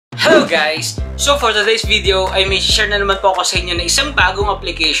guys! So for today's video ay may share na naman po ako sa inyo na isang bagong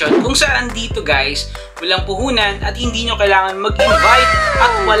application kung saan dito guys walang puhunan at hindi nyo kailangan mag-invite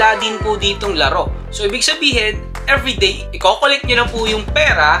at wala din po ditong laro. So ibig sabihin, everyday i-collect nyo na po yung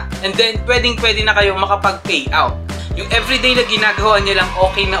pera and then pwedeng-pwede na kayong makapag-payout. Yung everyday na ginagawa nyo lang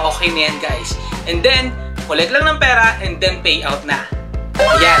okay na yan guys. And then, collect lang ng pera and then payout na.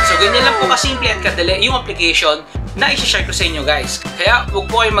 Ayan, so ganyan lang po kasimple at kadali yung application na i-share ko sa inyo guys. Kaya huwag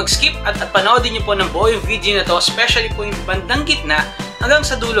po kayo mag-skip at panoodin nyo po ng buo yung video na to, especially po yung bandang gitna hanggang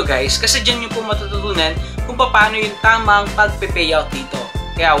sa dulo guys, kasi dyan nyo po matututunan kung paano yung tamang pag-payout dito.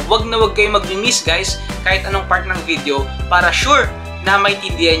 Kaya huwag na huwag kayo mag-miss guys kahit anong part ng video para sure na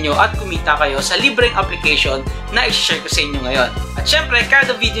maintindihan nyo at kumita kayo sa libreng application na i-share ko sa inyo ngayon. At syempre,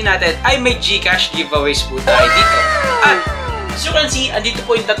 kada video natin ay may Gcash giveaways po tayo dito. At as you can see, andito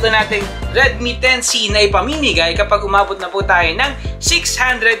po yung tatlo nating Redmi 10C na ipamimigay kapag umabot na po tayo ng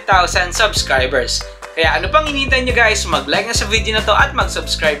 600,000 subscribers. Kaya ano pang hinihintay nyo guys, mag-like na sa video na to at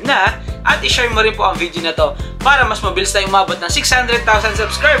mag-subscribe na at i-share mo rin po ang video na to para mas mabilis tayo umabot ng 600,000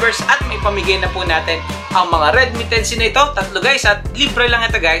 subscribers at may pamigay na po natin ang mga Redmi 10C na ito, tatlo guys, at libre lang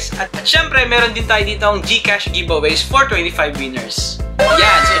ito guys. At syempre, meron din tayo dito ang Gcash giveaways for 25 winners.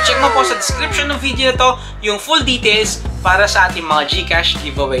 Yan, so check mo po sa description ng video na to yung full details para sa ating mga Gcash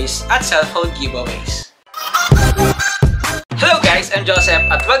giveaways at cellphone giveaways. Hello guys, I'm Joseph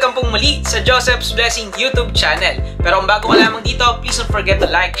at welcome pong muli sa Joseph's Blessing YouTube channel. Pero kung bago ka lamang dito, please don't forget to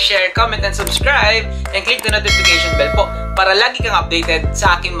like, share, comment, and subscribe and click the notification bell po para lagi kang updated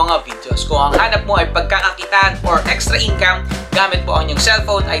sa aking mga videos. Kung ang hanap mo ay pagkakakitaan or extra income gamit po ang inyong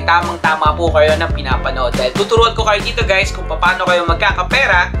cellphone, ay tamang-tama po kayo na pinapanood. Dahil tuturuan ko kayo dito guys kung paano kayo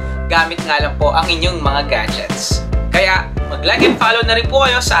magkakapera gamit nga lang po ang inyong mga gadgets. Kaya mag-like and follow na rin po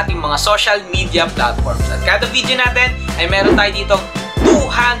kayo sa ating mga social media platforms. At kada video natin ay meron tayo ditong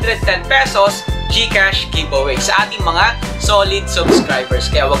 210 pesos Gcash giveaway sa ating mga solid subscribers.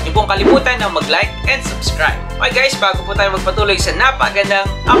 Kaya huwag niyo pong kalimutan na mag-like and subscribe. Okay guys, bago po tayo magpatuloy sa napakagandang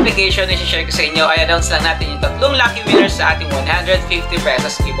application na i-share ko sa inyo, ay announce lang natin yung tatlong lucky winners sa ating 150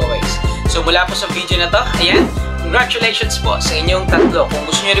 pesos giveaways. So mula po sa video na to, ayan, congratulations po sa inyong tatlo. Kung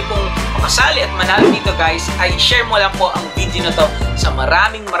gusto nyo rin pong makasali at manalo dito guys, ay share mo lang po ang video na to sa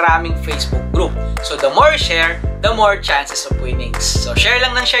maraming Facebook group. So the more share, the more chances of winnings. So share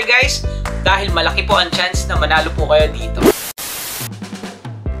lang ng share guys, dahil malaki po ang chance na manalo po kayo dito.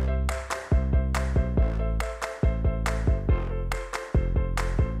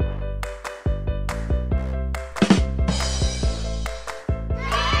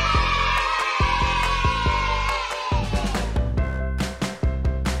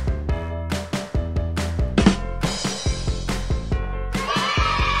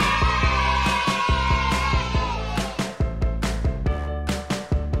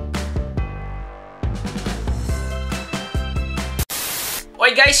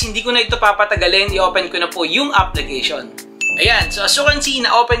 Okay guys, hindi ko na ito papatagalin, i-open ko na po yung application. Ayan, so as you can see,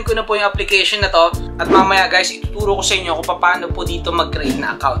 na-open ko na po yung application na to at mamaya guys, ituturo ko sa inyo kung paano po dito mag-create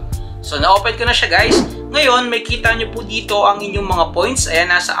na account. So na-open ko na siya guys. Ngayon, may kita nyo po dito ang inyong mga points.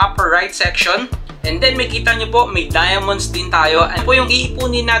 Ayan, nasa upper right section. And then may kita nyo po, may diamonds din tayo. Ano po yung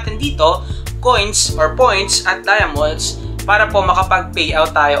iipunin natin dito? Coins or points at diamonds para po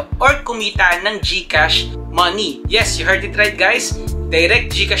makapag-payout tayo or kumita ng Gcash money. Yes, you heard it right guys.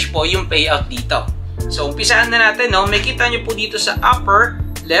 Direct Gcash po yung payout dito. So, umpisahan na natin, no? May kita nyo po dito sa upper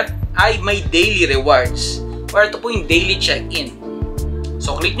left ay may daily rewards. Or ito po yung daily check-in.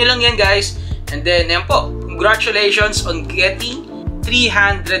 So, click nyo lang yan, guys. And then, yan po. Congratulations on getting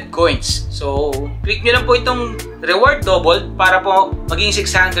 300 coins. So, click nyo lang po itong reward double para po maging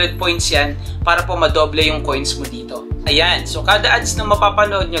 600 points yan para po madoble yung coins mo dito. Ayan. So, kada ads na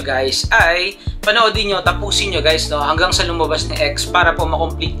mapapanood nyo, guys, ay panoodin nyo, tapusin nyo guys, no, hanggang sa lumabas ni X para po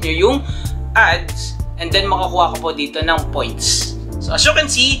makomplete nyo yung ads and then makakuha ko po dito ng points. So as you can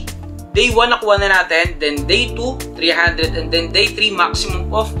see, day 1 nakuha na natin, then day 2, 300, and then day 3, maximum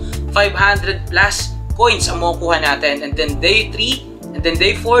of 500 plus coins ang makukuha natin, and then day 3, and then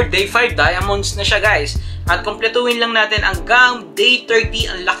day 4, day 5, diamonds na siya guys. At kompletuhin lang natin hanggang day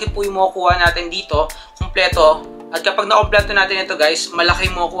 30, ang laki po yung makukuha natin dito, kompleto. At kapag na-kompleto natin ito guys,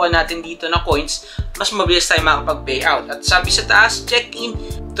 malaki mo kuha natin dito na coins, mas mabilis tayo makapag-payout. At sabi sa taas, check-in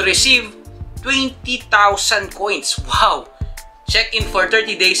to receive 20,000 coins. Wow! Check-in for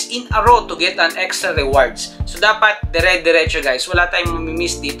 30 days in a row to get an extra rewards. So dapat dire-diretso guys, wala tayong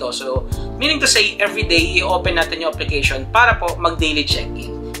mamimiss dito. So meaning to say, every day i-open natin yung application para po mag-daily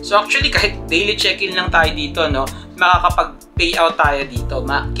check-in. So actually kahit daily check-in lang tayo dito, no, makakapag-payout tayo dito,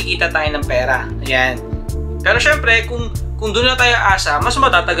 makikita tayo ng pera. Ayan. Pero syempre, kung kung doon na tayo asa, mas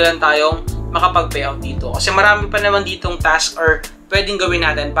matatagalan tayong makapag-payout dito. Kasi marami pa naman ditong task or pwedeng gawin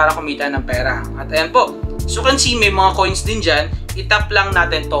natin para kumita ng pera. At ayan po. So, can see may mga coins din dyan. I-tap lang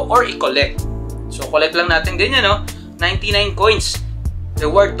natin to or i-collect. So, collect lang natin din yan, no? 99 coins.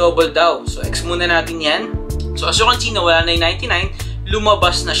 Reward double daw. So, X muna natin yan. So, as you can see, nawala na yung 99.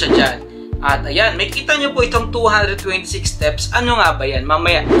 Lumabas na siya dyan. At ayan, may kita nyo po itong 226 steps. Ano nga ba yan?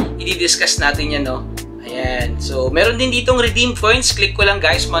 Mamaya, i-discuss natin yan, no? Ayan. So, meron din ditong redeem coins. Click ko lang,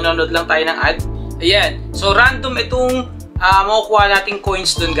 guys. Manonood lang tayo ng ad. Ayan. So, random itong makukuha nating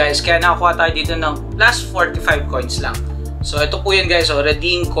coins dun, guys. Kaya nakakuha tayo dito ng plus 45 coins lang. So, ito po yan, guys. So,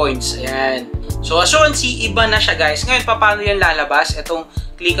 redeem coins. Ayan. So, as you can see, iba na siya, guys. Ngayon, paano yan lalabas? Itong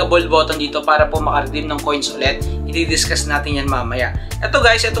clickable button dito para po makaredeem ng coins ulit. I-discuss natin yan mamaya. Ito,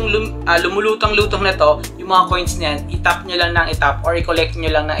 guys, itong lumulutang-lutang na to, yung mga coins niyan, i-tap nyo lang ng i-tap or i-collect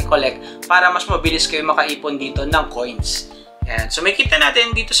nyo lang ng i-collect para mas mabilis kayo makaipon dito ng coins. Ayan. So, may kita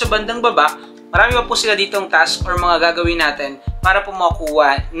natin dito sa bandang baba, marami pa po sila ditong task or mga gagawin natin para po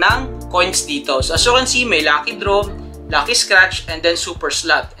makuha ng coins dito. So, as you can see, may lucky draw, lucky scratch, and then super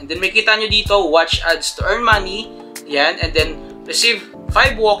slot. And then may kita nyo dito, watch ads to earn money. Ayan. And then, receive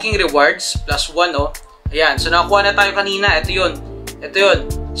 5 walking rewards plus 1, oh. Ayan. So, nakakuha na tayo kanina. Ito yun. Ito yun.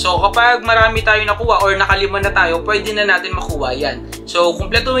 So, kapag marami tayo nakuha or nakalima na tayo, pwede na natin makuha yan. So,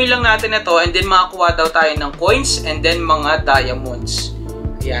 kumpletuhin lang natin ito and then makakuha daw tayo ng coins and then mga diamonds.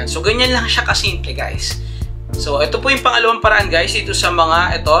 Ayan. So, ganyan lang siya kasimple, guys. So, ito po yung pangalawang paraan, guys. Dito sa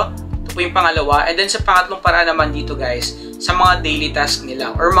mga ito po yung pangalawa. And then, sa pangatlong paraan naman dito, guys, sa mga daily task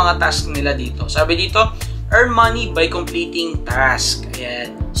nila or mga task nila dito. Sabi dito, earn money by completing task.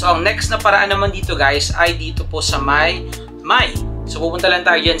 Ayan. So, ang next na paraan naman dito, guys, ay dito po sa My. So, pupunta lang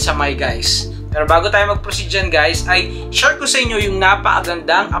tayo dyan sa My, guys. Pero bago tayo mag-proceed dyan, guys, ay share ko sa inyo yung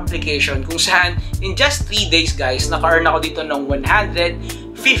napakagandang application kung saan in just 3 days, guys, naka-earn ako dito ng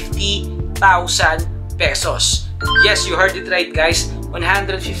 150,000 pesos. Yes, you heard it right, guys.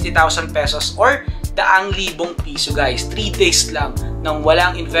 150,000 pesos or 100,000 piso, guys. 3 days lang nang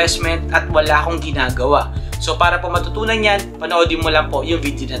walang investment at wala akong ginagawa. So, para po matutunan yan, panoodin mo lang po yung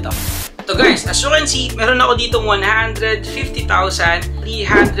video na to. So, guys, as you can see, meron ako ditong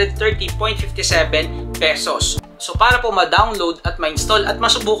 150,330.57 pesos. So, para po ma-download at ma-install at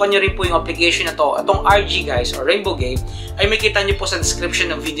masubukan nyo rin po yung application na to, itong RG, guys, or Rainbow Game, ay makita nyo po sa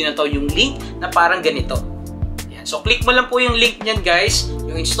description ng video na to yung link na parang ganito. Yan. So, click mo lang po yung link nyan, guys,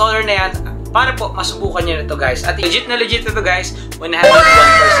 yung installer na yan, para po masubukan nyo ito, guys. At legit na legit ito, guys. 101%.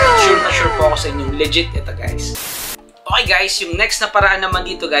 Sure na sure po ako sa inyong legit ito, guys. Okay, guys. Yung next na paraan naman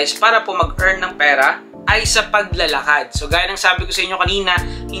dito, guys, para po mag-earn ng pera ay sa paglalakad. So, gaya ng sabi ko sa inyo kanina,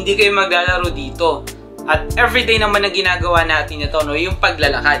 hindi kayo maglalaro dito. At everyday naman na ginagawa natin ito, no, yung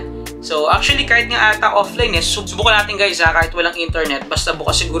paglalakad. So, actually, kahit nga ata offline, subukan natin, guys, ha, kahit walang internet. Basta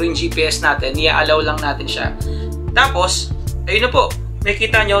bukas siguro yung GPS natin, i-allow lang natin siya. Tapos, ayun na po. May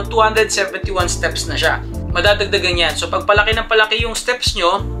kita nyo, 271 steps na siya. Madadagdagan yan. So, pag palaki ng palaki yung steps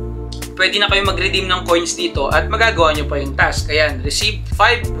nyo, pwede na kayo mag-redeem ng coins dito at magagawa nyo pa yung task. Ayan, receive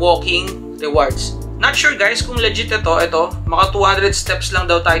 5 walking rewards. Not sure, guys, kung legit ito. Ito, maka 200 steps lang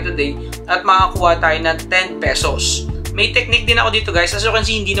daw tayo today at makakuha tayo ng 10 pesos. May technique din ako dito, guys. As you can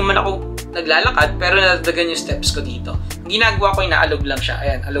see, hindi naman ako naglalakad pero nadagdagan yung steps ko dito. Ang ginagawa ko, inaalog lang siya.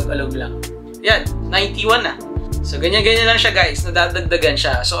 Ayan, alog-alog lang. Ayan, 91 na. So, ganyan-ganyan lang siya, guys. Nadadagdagan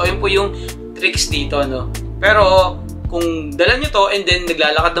siya. So, ayun po yung tricks dito, no? Pero, kung dala nyo to and then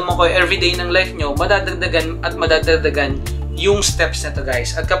naglalakad naman kayo everyday ng life nyo, madadagdagan at madadagdagan yung steps na to,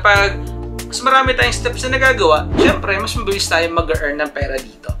 guys. At kapag mas marami tayong steps na nagagawa, syempre, mas mabilis tayo mag-earn ng pera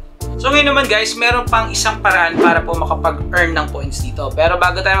dito. So, ngayon naman, guys, meron pang isang paraan para po makapag-earn ng points dito. Pero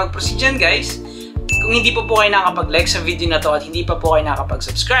bago tayo mag-proceed dyan, guys, kung hindi po kayo nakapag-like sa video na to at hindi pa po kayo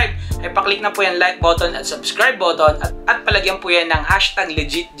nakapag-subscribe, ay paklik na po yung like button at subscribe button at palagyan po yan ng hashtag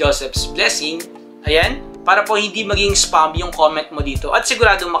legitjosephsblessing. Ayan, para po hindi maging spam yung comment mo dito at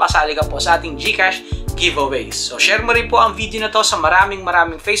siguradong makasali ka po sa ating Gcash giveaways. So, share mo rin po ang video na to sa maraming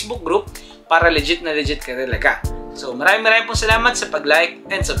Facebook group para legit na legit ka talaga. So, maraming pong salamat sa pag-like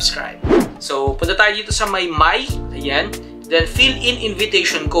and subscribe. So, punta tayo dito sa My. Ayan. Then, fill in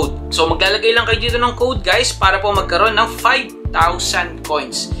invitation code. So, maglalagay lang kayo dito ng code, guys, para po magkaroon ng 5,000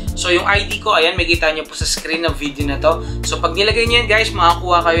 coins. So, yung ID ko, ayan, makita nyo po sa screen ng video na to. So, pag nilagay nyo yan, guys,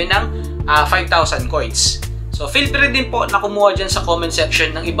 makakuha kayo ng 5,000 coins. So, feel free din po na kumuha dyan sa comment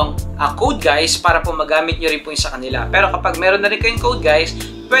section ng ibang code, guys, para po magamit nyo rin po yung sa kanila. Pero kapag meron na rin kayong code, guys,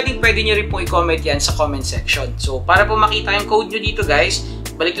 pwede nyo rin po i-comment yan sa comment section. So, para po makita yung code nyo dito, guys,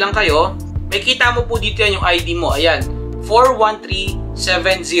 balik lang kayo. May kita mo po dito yan yung ID mo. Ayan.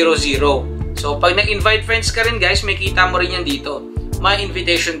 413700. So, pag nag-invite friends ka rin guys, may kita mo rin yan dito. My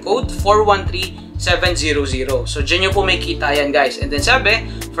invitation code 413700. So, dyan nyo po may kita yan guys. And then sabi,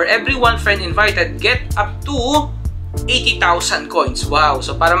 for every one friend invited, get up to 80,000 coins. Wow!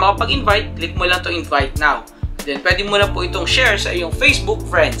 So, para makapag-invite, click mo lang to invite now. And then, pwede mo na po itong share sa iyong Facebook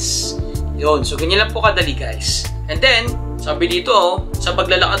friends. Yun. So, ganyan lang po kadali guys. And then, sabi dito, sa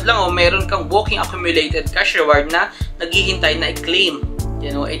paglalakad lang, meron kang walking accumulated cash reward na naghihintay na i-claim.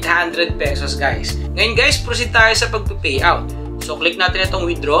 Yan 800 pesos guys. Ngayon guys, proceed tayo sa pag-payout. So, click natin itong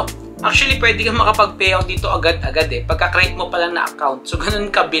withdraw. Actually, pwede kang makapag-payout dito agad-agad Pagka-create mo pa lang na account. So, ganun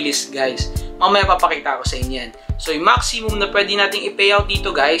kabilis guys. Mamaya papakita ko sa inyo yan. So, yung maximum na pwede nating i-payout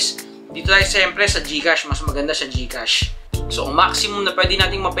dito guys, dito tayo siyempre sa Gcash. Mas maganda sa Gcash. So, ang maximum na pwede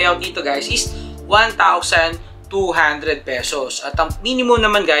nating ma-payout dito guys is 1,200 pesos. At ang minimum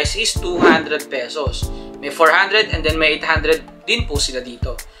naman guys is 200 pesos. May 400 and then may 800 din po sila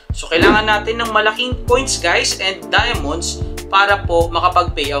dito. So, kailangan natin ng malaking points guys and diamonds para po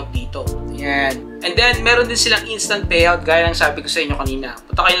makapag-payout dito. Yan. And then, meron din silang instant payout gaya ng sabi ko sa inyo kanina.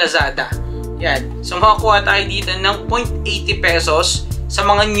 Punta kayo Lazada. Yan. So, makakuha tayo dito ng 0.80 pesos sa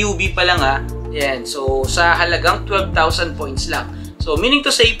mga newbie pa lang Yan. So, sa halagang 12,000 points lang. So, meaning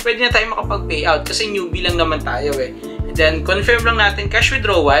to say, pwede na tayo makapag-payout kasi newbie lang naman tayo And then, confirm lang natin cash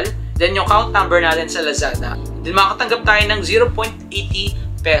withdrawal. Then, yung account number natin sa Lazada. Then, makatanggap tayo ng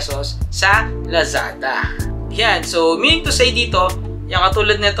 0.80 pesos sa Lazada. Yan. So, meaning to say dito, yung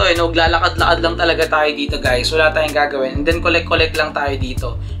katulad nito, naglalakad-lakad lang talaga tayo dito guys. Wala tayong gagawin. And then, collect-collect lang tayo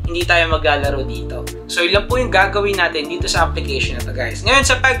dito. Hindi tayo maglalaro dito. So, yun lang po yung gagawin natin dito sa application na to guys. Ngayon,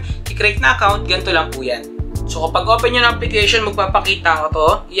 sa pag-create na account, ganito lang po yan. So, kapag open nyo ng application, magpapakita ko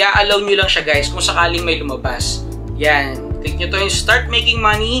to. I-allow nyo lang siya guys kung sakaling may lumabas. Yan. Click nyo to yung start making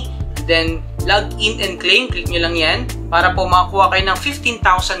money. Then, log in and claim. Click nyo lang yan para po makakuha kayo ng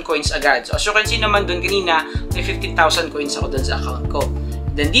 15,000 coins agad. So, as you can see naman dun kanina, may 15,000 coins ako dun sa account ko.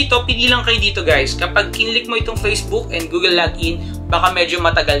 Then, dito, pili lang kayo dito guys. Kapag kinlik mo itong Facebook and Google login, baka medyo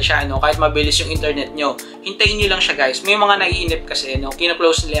matagal siya, kahit mabilis yung internet nyo. Hintayin nyo lang siya guys. May mga naiinip kasi,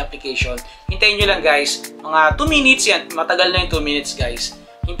 kina-close nila yung application. Hintayin nyo lang guys. Mga 2 minutes yan. Matagal na yung 2 minutes guys.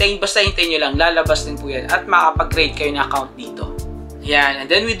 Basta hintayin nyo lang. Lalabas din po yan. At makakapag-create kayo ng account dito. Yan.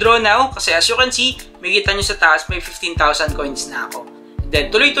 And then withdraw now. Kasi as you can see, may kita nyo sa taas, may 15,000 coins na ako. And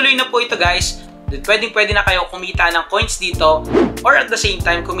then tuloy-tuloy na po ito guys. Then pwede na kayo kumita ng coins dito. Or at the same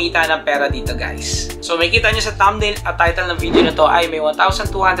time, kumita ng pera dito guys. So may kita nyo sa thumbnail at title ng video na to ay may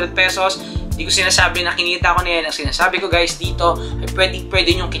 1,200 pesos. Hindi ko sinasabi na kinita ko na yan. Ang sinasabi ko guys dito ay pwede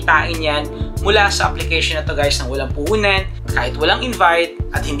nyong kitain yan mula sa application na to guys nang walang puhunan, kahit walang invite,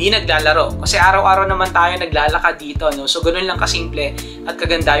 at hindi naglalaro. Kasi araw-araw naman tayo naglalakad dito, So, ganun lang kasimple at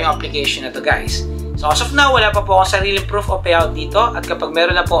kaganda yung application na to guys. So, as of now, wala pa po akong sariling proof of payout dito. At kapag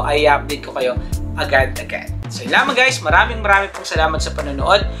meron na po, ay i-update ko kayo agad-agad. So, yun lamang guys. Maraming pong salamat sa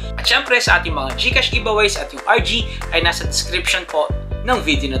panonood. At syempre, sa ating mga Gcash giveaways at yung RG ay nasa description po ng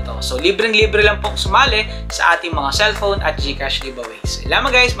video na to. So, libreng-libre lang pong sumali sa ating mga cellphone at Gcash giveaways. Salamat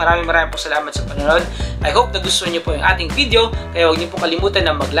guys, maraming pong salamat sa panonood. I hope nagustuhan niyo po yung ating video, kaya huwag niyo po kalimutan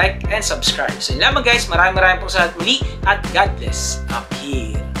na mag-like and subscribe. So, salamat guys, maraming pong salamat muli at God bless up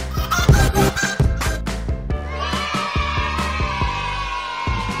here.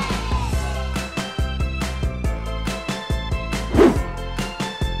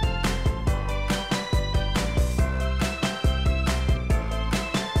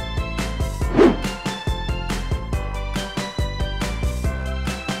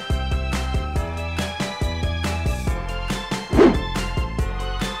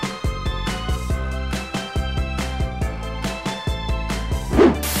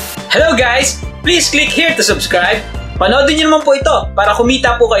 Hello guys! Please click here to subscribe. Panoodin nyo naman po ito para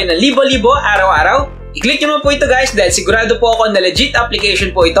kumita po kayo ng libo-libo araw-araw. I-click nyo naman po ito guys dahil sigurado po ako na legit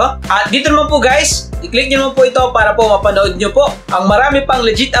application po ito. At dito naman po guys, i-click nyo naman po ito para po mapanood nyo po ang marami pang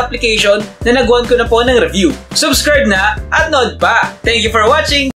legit application na nagawan ko na po ng review. Subscribe na at nood pa! Thank you for watching!